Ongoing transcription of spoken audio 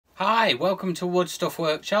Hi, welcome to Wood Stuff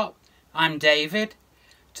Workshop. I'm David.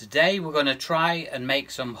 Today we're going to try and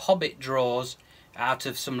make some Hobbit drawers out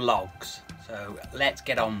of some logs. So let's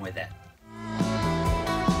get on with it.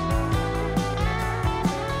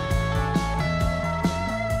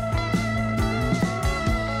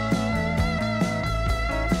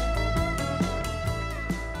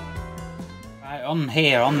 Right, on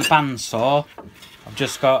here, on the bandsaw, I've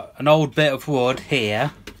just got an old bit of wood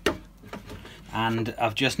here. And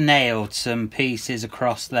I've just nailed some pieces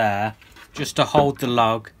across there just to hold the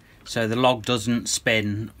log so the log doesn't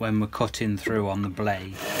spin when we're cutting through on the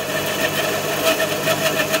blade.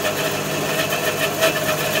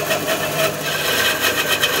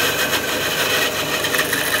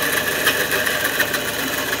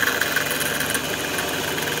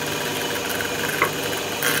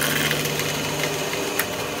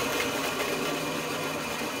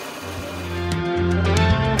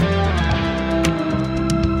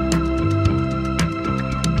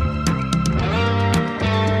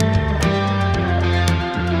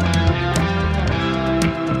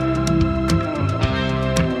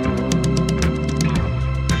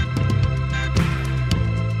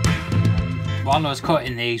 While I was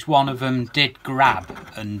cutting these, one of them did grab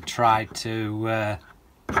and tried to,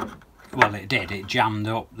 well it did, it jammed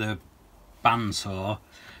up the bandsaw.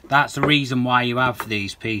 That's the reason why you have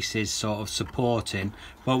these pieces sort of supporting.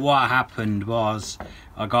 But what happened was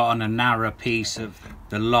I got on a narrow piece of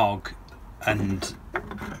the log and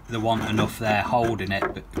there wasn't enough there holding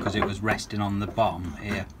it because it was resting on the bottom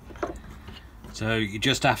here. So you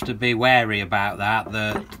just have to be wary about that.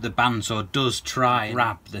 The bandsaw does try and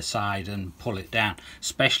grab the side and pull it down,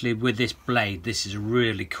 especially with this blade. This is a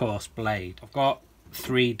really coarse blade. I've got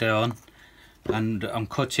 3 done and I'm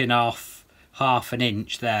cutting off ½ an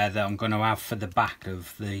inch there that I'm going to have for the back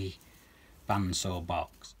of the bandsaw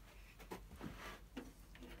box.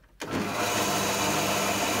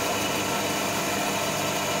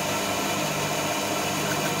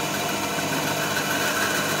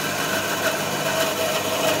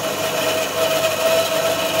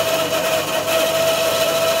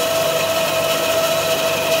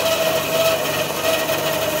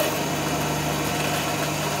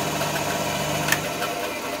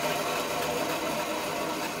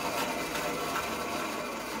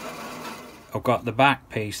 I've got the back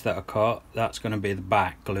piece that I cut, that's going to be the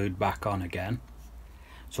back glued back on again.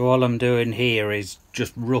 So all I'm doing here is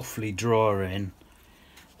just roughly drawing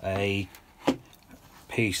a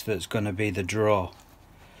piece that's going to be the drawer.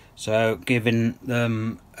 So giving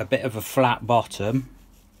them a bit of a flat bottom,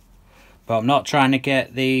 but I'm not trying to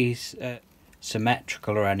get these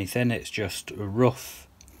symmetrical or anything, it's just a rough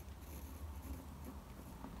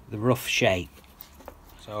shape.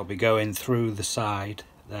 So I'll be going through the side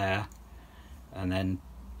there and then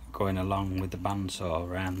going along with the bandsaw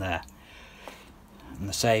around there, and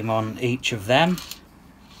the same on each of them.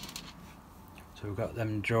 So we've got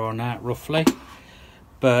them drawn out roughly,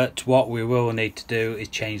 but what we will need to do is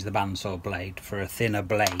change the bandsaw blade for a thinner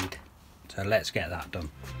blade, so let's get that done.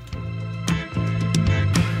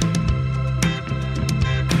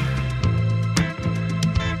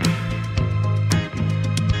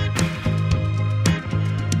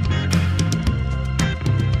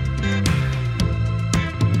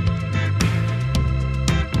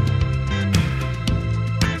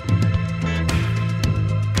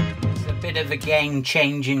 Of again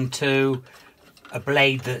changing to a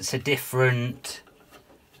blade that's a different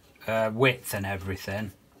width and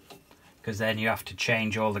everything, because then you have to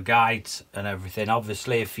change all the guides and everything.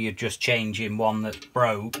 Obviously if you're just changing one that's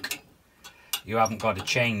broke, you haven't got to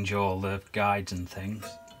change all the guides and things,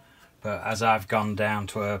 but as I've gone down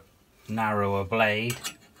to a narrower blade,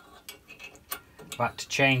 I've had to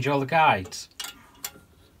change all the guides.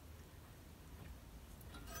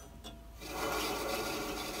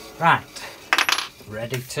 Right,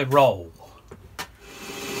 ready to roll.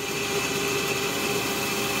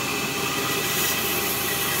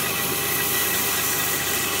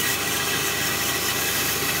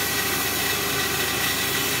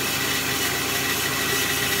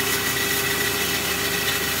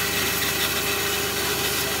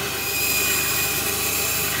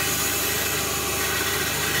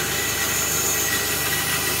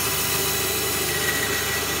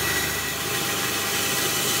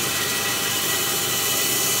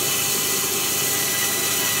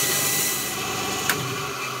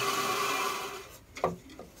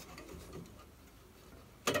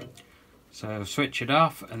 So switch it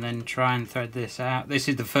off and then try and thread this out. This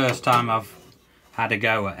is the first time I've had a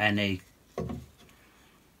go at any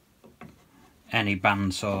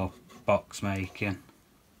bandsaw box making.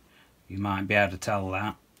 You might be able to tell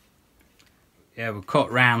that. Yeah, we'll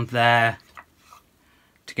cut round there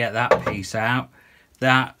to get that piece out.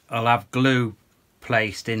 That I'll have glue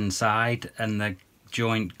placed inside and the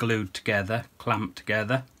joint glued together, clamped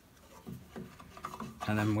together.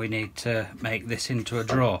 And then we need to make this into a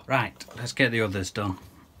drawer. Right, let's get the others done.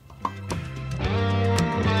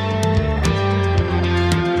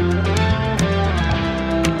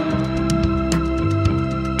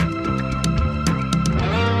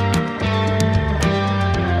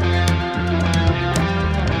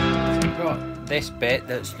 This bit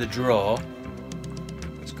that's the drawer,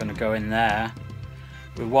 it's going to go in there.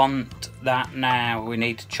 We want that now. We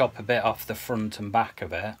need to chop a bit off the front and back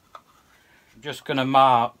of it. I'm just going to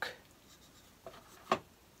mark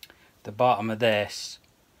the bottom of this,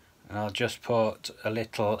 and I'll just put a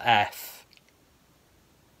little F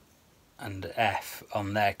and F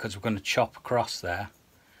on there because we're going to chop across there.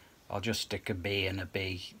 I'll just stick a B and a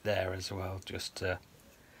B there as well, just to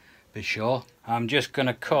be sure. I'm just going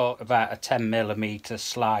to cut about a 10mm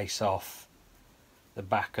slice off the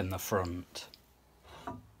back and the front.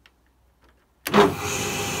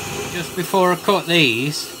 Just before I cut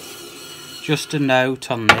these, just a note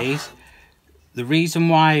on these. The reason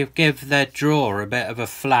why I give the drawer a bit of a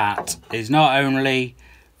flat is not only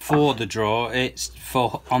for the drawer, it's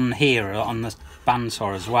for on here, on the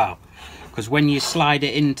bandsaw as well. Because when you slide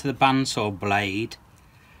it into the bandsaw blade,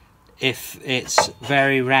 if it's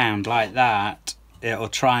very round like that, it'll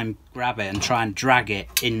try and grab it and try and drag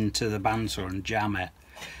it into the bandsaw and jam it.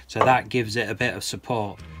 So that gives it a bit of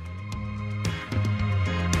support.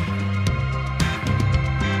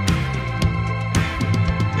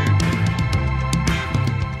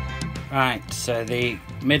 Right, so the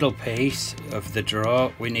middle piece of the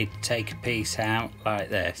drawer, we need to take a piece out like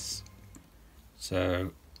this.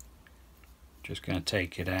 So, just going to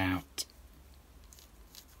take it out.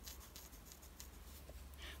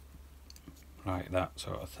 Like that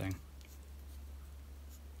sort of thing.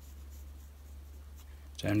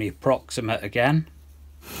 It's only approximate again.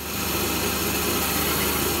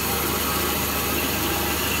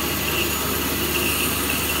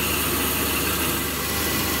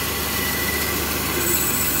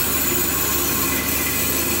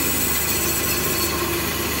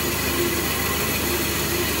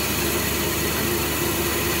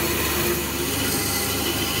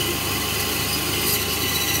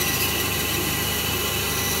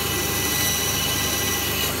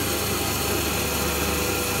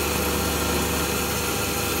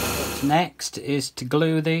 Next is to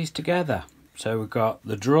glue these together. So we've got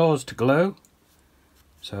the drawers to glue.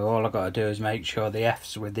 So all I've got to do is make sure the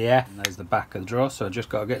F's with the F. And there's the back of the drawer. So I've just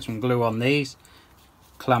got to get some glue on these,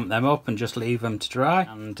 clamp them up and just leave them to dry.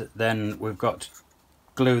 And then we've got to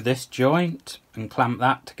glue this joint and clamp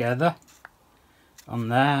that together on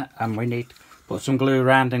there. And we need to put some glue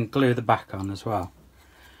around and glue the back on as well.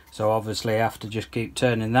 So obviously I have to just keep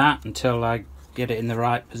turning that until I get it in the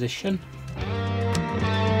right position.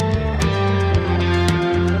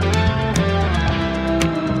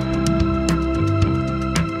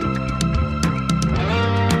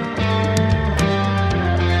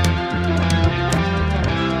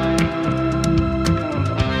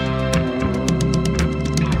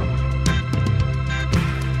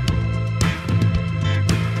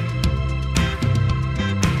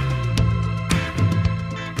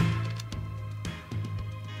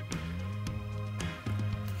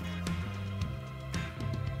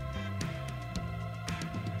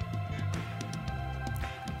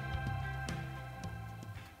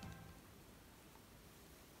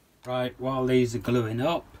 Right, while these are gluing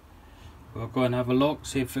up, we'll go and have a look,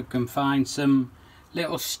 see if we can find some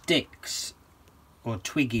little sticks or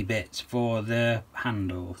twiggy bits for the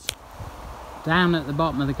handles. Down at the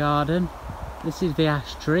bottom of the garden, this is the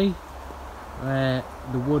ash tree where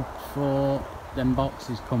the wood for them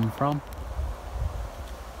boxes come from.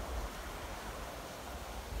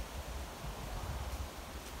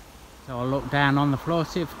 So I'll look down on the floor,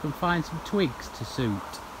 see if we can find some twigs to suit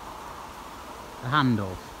the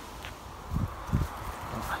handles.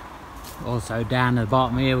 Also down at the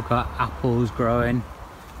bottom here we've got apples growing.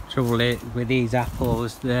 Trouble with these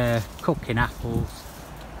apples, they're cooking apples.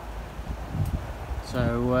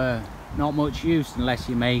 So not much use unless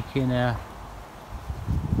you're making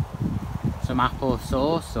some apple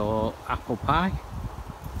sauce or apple pie.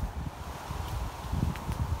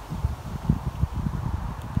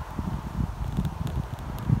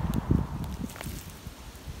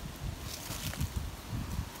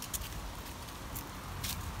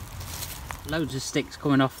 Loads of sticks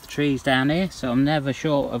coming off the trees down here, so I'm never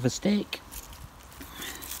short of a stick.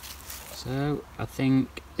 So I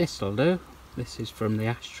think this will do. This is from the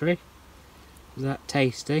ash tree. Is that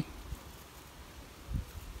tasty?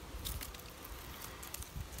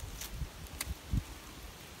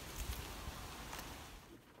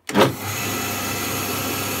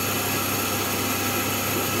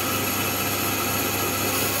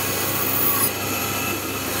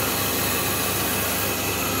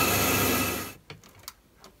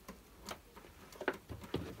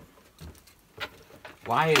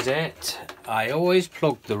 Why is it I always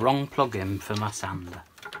plug the wrong plug in for my sander?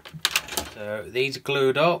 So these are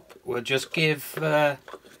glued up. We'll just give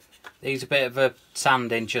these a bit of a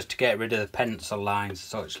sanding just to get rid of the pencil lines and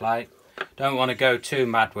such like. Don't want to go too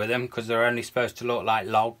mad with them because they're only supposed to look like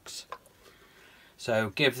logs.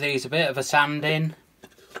 So give these a bit of a sanding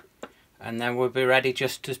and then we'll be ready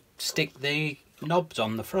just to stick the knobs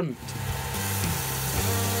on the front.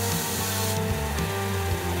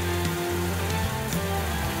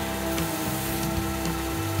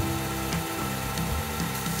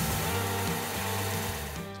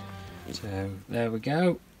 So there we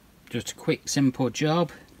go, just a quick simple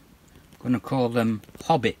job. I'm going to call them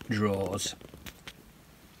Hobbit Drawers,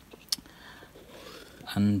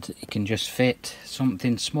 and you can just fit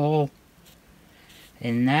something small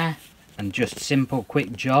in there, and just simple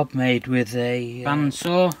quick job made with a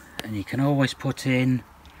bandsaw, and you can always put in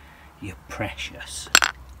your precious.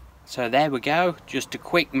 So there we go, just a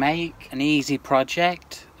quick make, an easy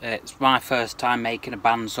project. It's my first time making a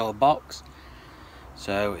bandsaw box,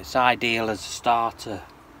 so it's ideal as a starter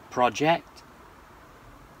project.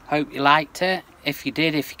 Hope you liked it. If you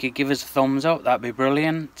did, if you could give us a thumbs up, that'd be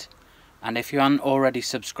brilliant. And if you haven't already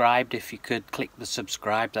subscribed, if you could click the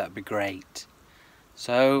subscribe, that'd be great.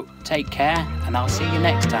 So take care, and I'll see you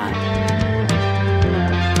next time.